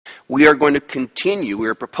we are going to continue, we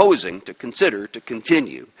are proposing to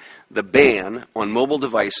continue the ban on mobile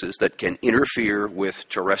devices that can interfere with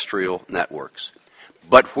terrestrial networks.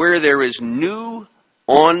 But where there is new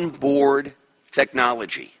onboard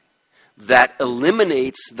technology that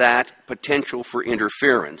eliminates that potential for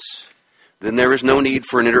interference, then there is no need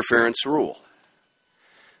for an interference rule.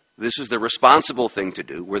 This is the responsible thing to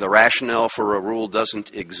do. Where the rationale for a rule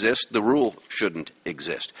doesn't exist, the rule shouldn't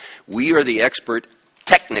exist. We are the expert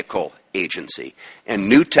technical agency, and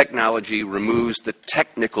new technology removes the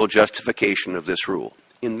technical justification of this rule.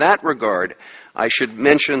 In that regard, I should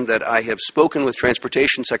mention that I have spoken with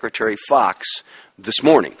Transportation Secretary Fox this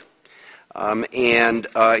morning. And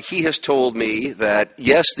he has told me that,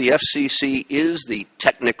 yes, the FCC is the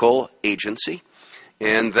technical agency,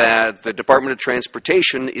 and that the Department of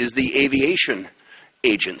Transportation is the aviation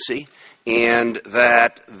agency, and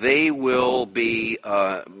that they will be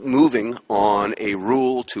moving on a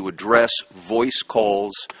rule to address voice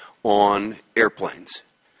calls on airplanes.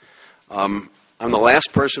 I'm the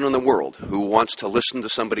last person in the world who wants to listen to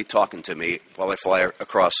somebody talking to me while I fly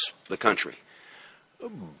across the country.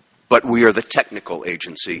 But we are the technical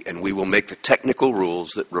agency, and we will make the technical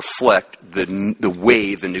rules that reflect the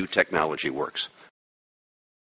way the new technology works.